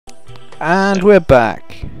And we're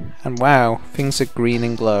back. And wow, things are green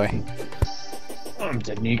and glowing. I'm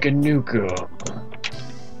the Nika Nuka.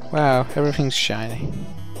 Wow, everything's shiny.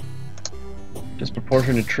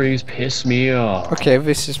 Disproportionate trees piss me off. Okay,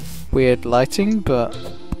 this is weird lighting, but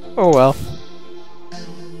oh well.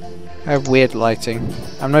 I have weird lighting.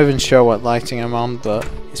 I'm not even sure what lighting I'm on, but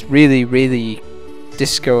it's really, really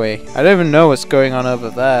disco-y. I don't even know what's going on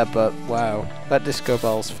over there, but wow, that disco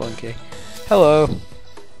ball's funky. Hello.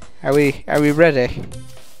 Are we ready?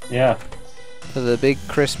 Yeah. For the big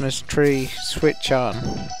Christmas tree switch on.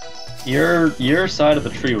 Your side of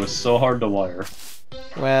the tree was so hard to wire.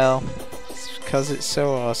 Well, it's because it's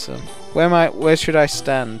so awesome. Where should I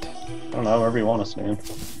stand? I don't know, wherever you want to stand.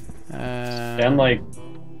 Stand like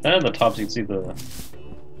at the top so you can see the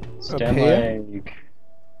stand like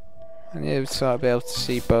I need to sort of be able to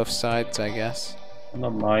see both sides, I guess.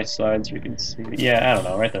 on my side so you can see. Yeah, I don't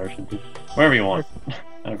know, right there should be. Wherever you want.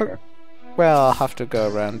 I don't care. Well, I'll have to go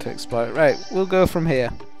around to explore it. Right, we'll go from here.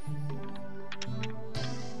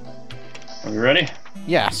 Are we ready?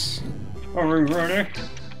 Yes. Are we ready?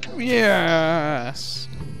 Yes.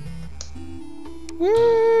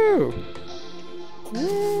 Woo!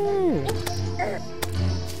 Woo!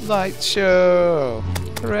 Light show!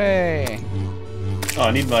 Hooray! Oh,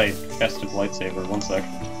 I need my festive lightsaber. 1 sec.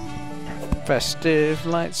 Festive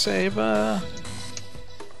lightsaber.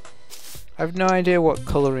 I have no idea what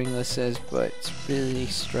colouring this is, but it's really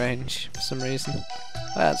strange for some reason.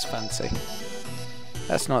 That's fancy.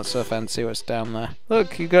 That's not so fancy what's down there.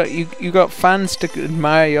 Look, you got fans to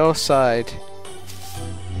admire your side.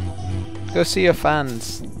 Go see your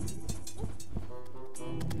fans.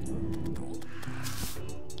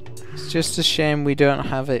 It's just a shame we don't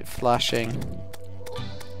have it flashing.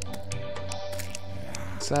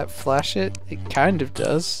 Does that flash it? It kind of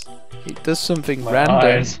does. It does something My random.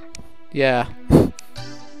 eyes. Yeah.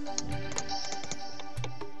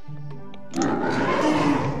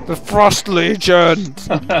 The Frost Legion! That's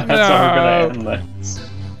how we're gonna end this.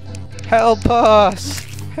 Help us!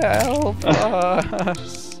 Help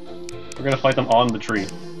us! We're gonna fight them on the tree.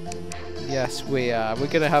 Yes, we are. We're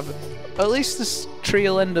gonna have... At least this tree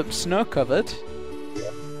will end up snow covered.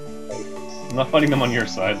 I'm not fighting them on your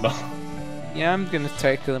side though. Yeah, I'm gonna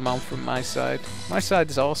take them on from my side. My side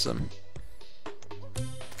is awesome.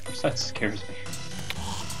 Your side scares me.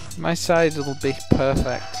 My side will be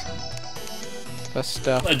perfect. For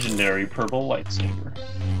stuff. Legendary purple lightsaber.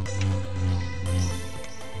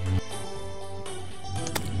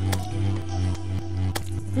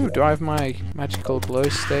 Ooh, do I have my magical glow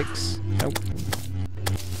sticks? Nope.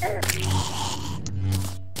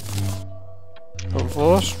 The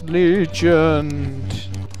Frost Legion.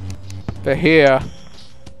 They're here.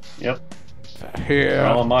 Yep. They're here. They're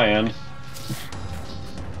all on my end.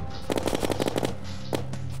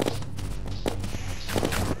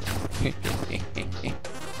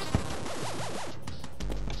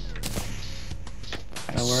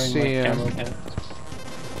 I'm wearing my camo hat.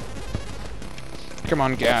 Come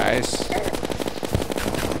on, guys.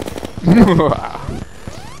 Am Am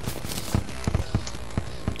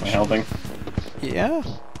I helping? Yeah.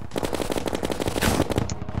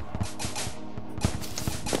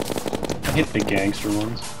 I hit the gangster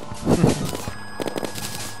ones.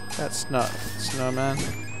 That's not snowman.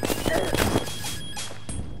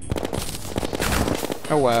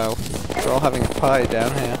 Oh wow. We're all having a party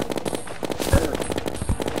down here.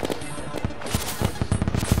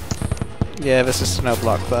 Yeah, there's a snow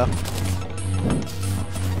block there.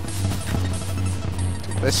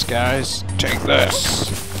 Take this, guys. Take this.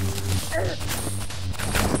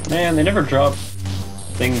 Man, they never drop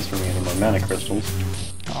things for me anymore. Mana crystals.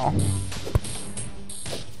 Oh.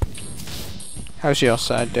 How's your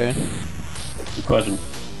side doing? Good question.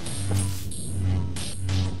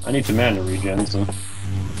 I need some mana regen, so.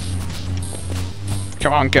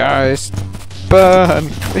 Come on, guys. Burn!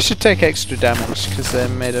 We should take extra damage because they're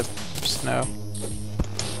made of snow.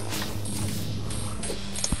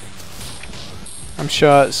 I'm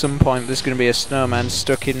sure at some point there's going to be a snowman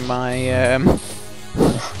stuck in my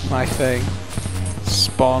my thing.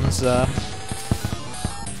 Spawns there.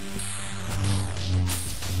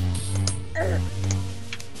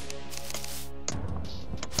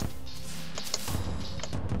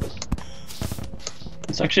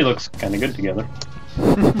 This actually looks kind of good together.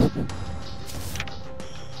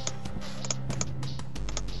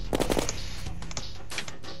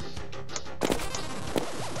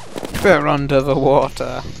 They're under the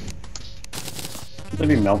water. They'd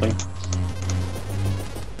be melting.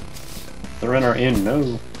 They're in our inn,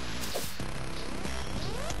 no.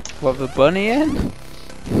 What, the bunny in?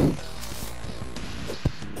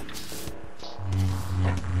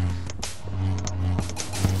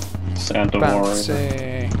 Santa Warrior.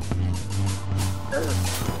 Bouncy.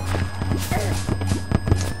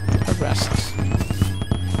 Arrest.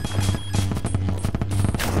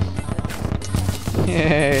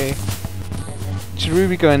 Yay. Should we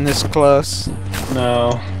be going this close?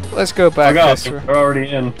 No. Let's go back this way. They're already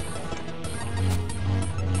in.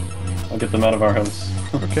 I'll get them out of our house.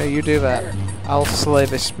 Okay, you do that. I'll slay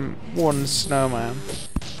this one snowman.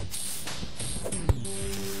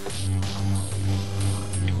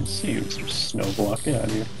 You can see Mr. Snowblock. Get out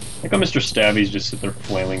of here. Like how Mr. Stabbies just sit there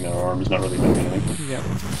flailing their arms, not really doing anything. Yep.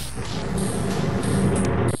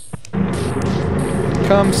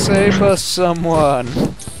 Come save us, someone!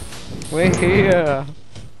 We're here!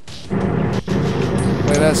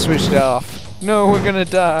 Wait, that switched off. No, we're gonna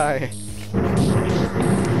die!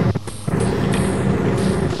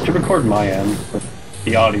 I should record my end, but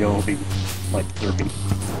the audio will be like derpy.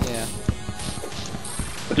 Yeah.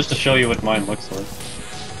 But just to show you what mine looks like.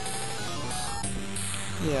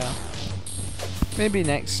 Yeah. Maybe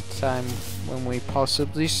next time when we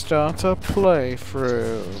possibly start a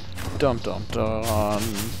playthrough. Dun dun dun.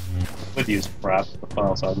 With use crap, the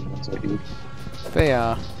file size is so huge. They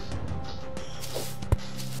are.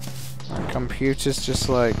 My computer's just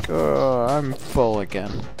like, oh, I'm full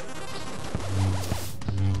again.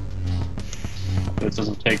 This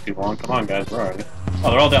doesn't take too long. Come on, guys, where are you?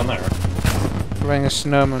 Oh, they're all down there. Having a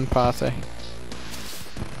snowman party.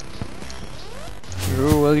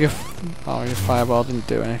 Ooh, well, your fireball didn't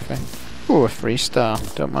do anything. Ooh, a 3-star.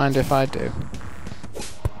 Don't mind if I do.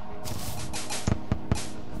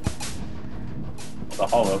 The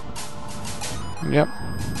hollow. Yep.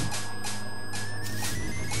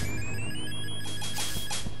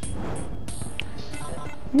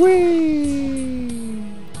 Whee!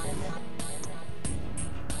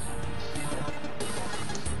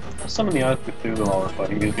 Some of the eyes could do while we're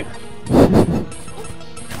fighting you.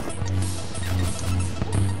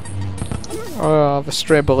 Oh, the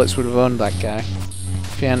stray bullets would have owned that guy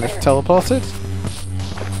if he hadn't have teleported.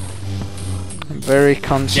 I'm very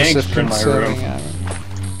conscious of conserving Aaron.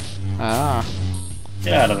 Ah.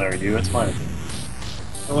 Get out of there, you. It's mine.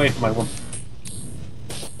 Get away from my woman.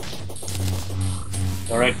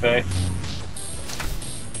 Alright, Faye.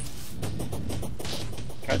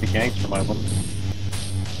 Tried to gangster my woman.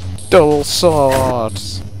 Dull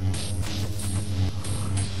swords.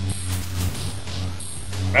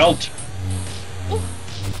 Melt!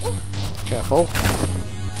 Careful.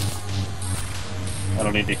 I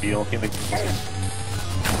don't need to heal. Healing.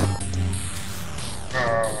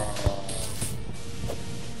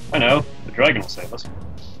 I know. The dragon will save us.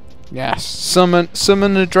 Yes.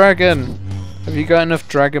 Summon the dragon. Have you got enough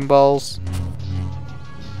Dragon Balls?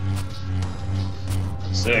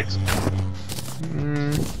 6.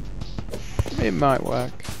 It might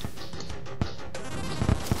work.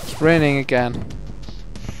 It's raining again.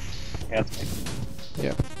 Yeah, it's me.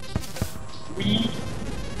 Yep. Whee!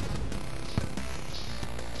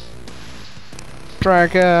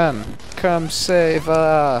 Dragon, come save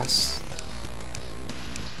us.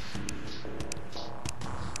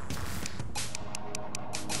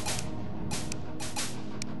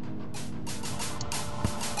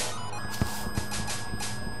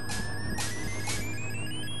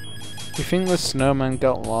 You think the snowman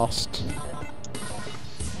got lost?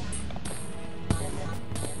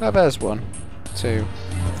 Oh, there's 1, 2,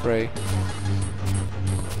 3.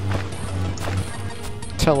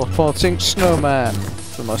 Teleporting snowman.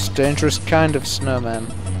 The most dangerous kind of snowman. I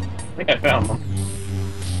think I found them.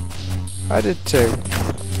 I did too.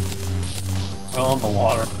 Well, in the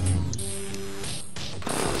water.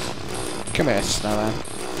 Come here, snowman.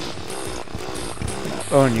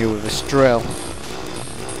 I'll own you with this drill.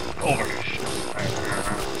 Over.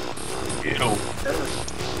 Get over.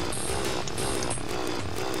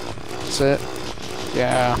 That's it.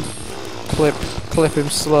 Yeah. Clip him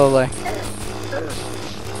slowly.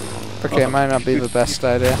 Okay, it might not be the best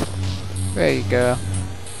idea. There you go.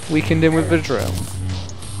 Weakened him with the drill.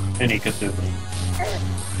 And he could do it.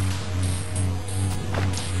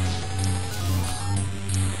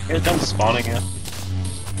 You guys done spawning yet?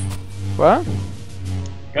 What?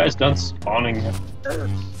 You guys done spawning yet?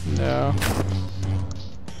 No.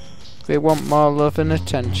 They want more love and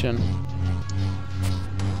attention.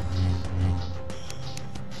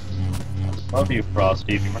 Love you,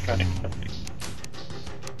 Frosty, if you were trying to kill me.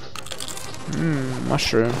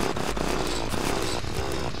 Mushroom.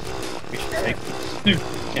 We should make soup.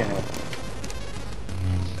 Yeah.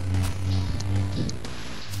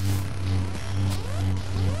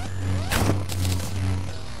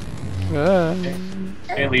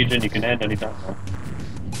 Hey, Legion, you can end anytime. Huh?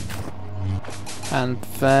 And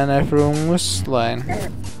then everyone was slain.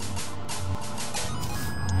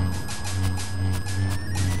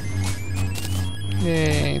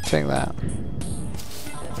 Yay, take that.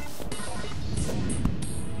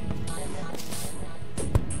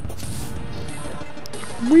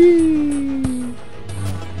 Whee!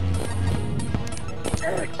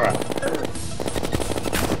 Crap.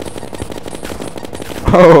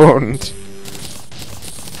 Owned!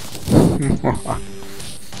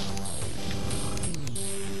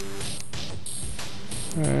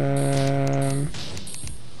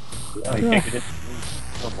 Oh, you can't get it.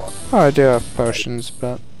 Oh, I do have potions,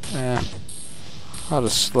 but yeah, I'll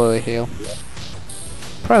just slowly heal.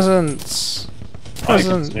 Presents!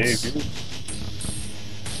 Presents!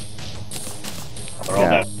 They're all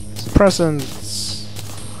dead. Presents!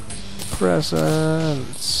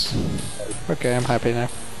 Presents! Okay, I'm happy now.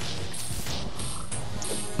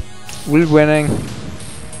 We're winning.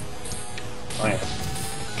 Oh, yeah.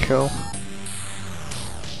 Cool.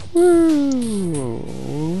 Woo!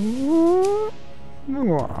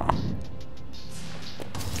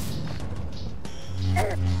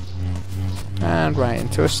 And right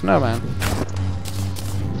into a snowman.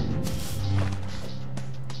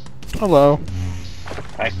 Hello.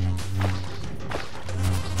 Hi.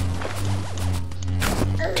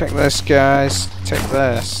 Take this, guys. Take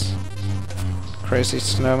this. Crazy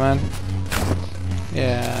snowman.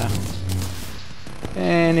 Yeah.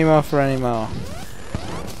 Any more for any more.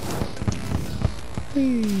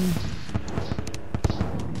 Whee.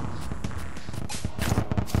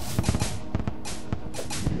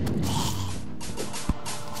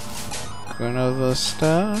 Going over the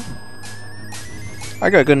star. I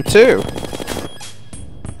got a gun too.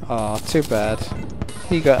 Oh, too bad.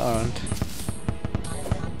 He got owned.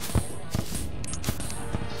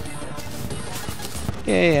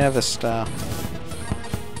 Yay, another star.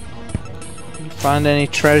 You find any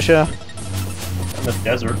treasure? In the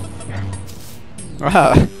desert.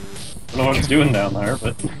 Wow. I don't know what it's doing down there,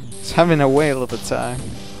 but It's having a whale of a time.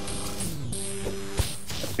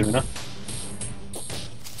 that's good enough.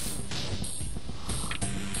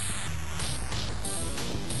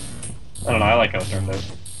 I don't know, I like how it turned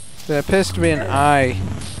out. There appears to be an eye.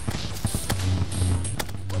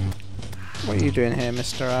 What are you doing here,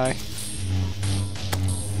 Mr. Eye?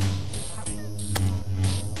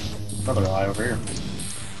 Another eye over here.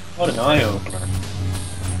 What an eye opener.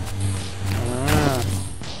 Ah,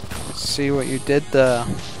 see what you did there.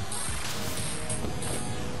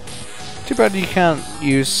 Too bad you can't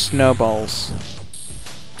use snowballs.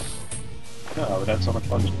 Yeah, I would have so much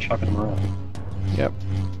fun just chucking them around. Yep.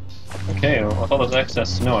 Okay, well, with all this excess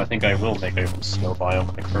snow, I think I will make a snow biome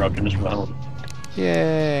like corruption just for the hell of it.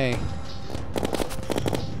 Yay.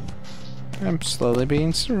 I'm slowly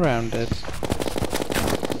being surrounded.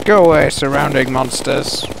 Go away, surrounding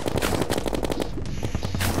monsters. I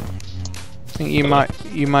think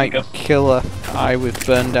you might kill a eye with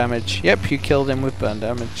burn damage. Yep, you killed him with burn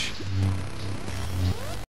damage.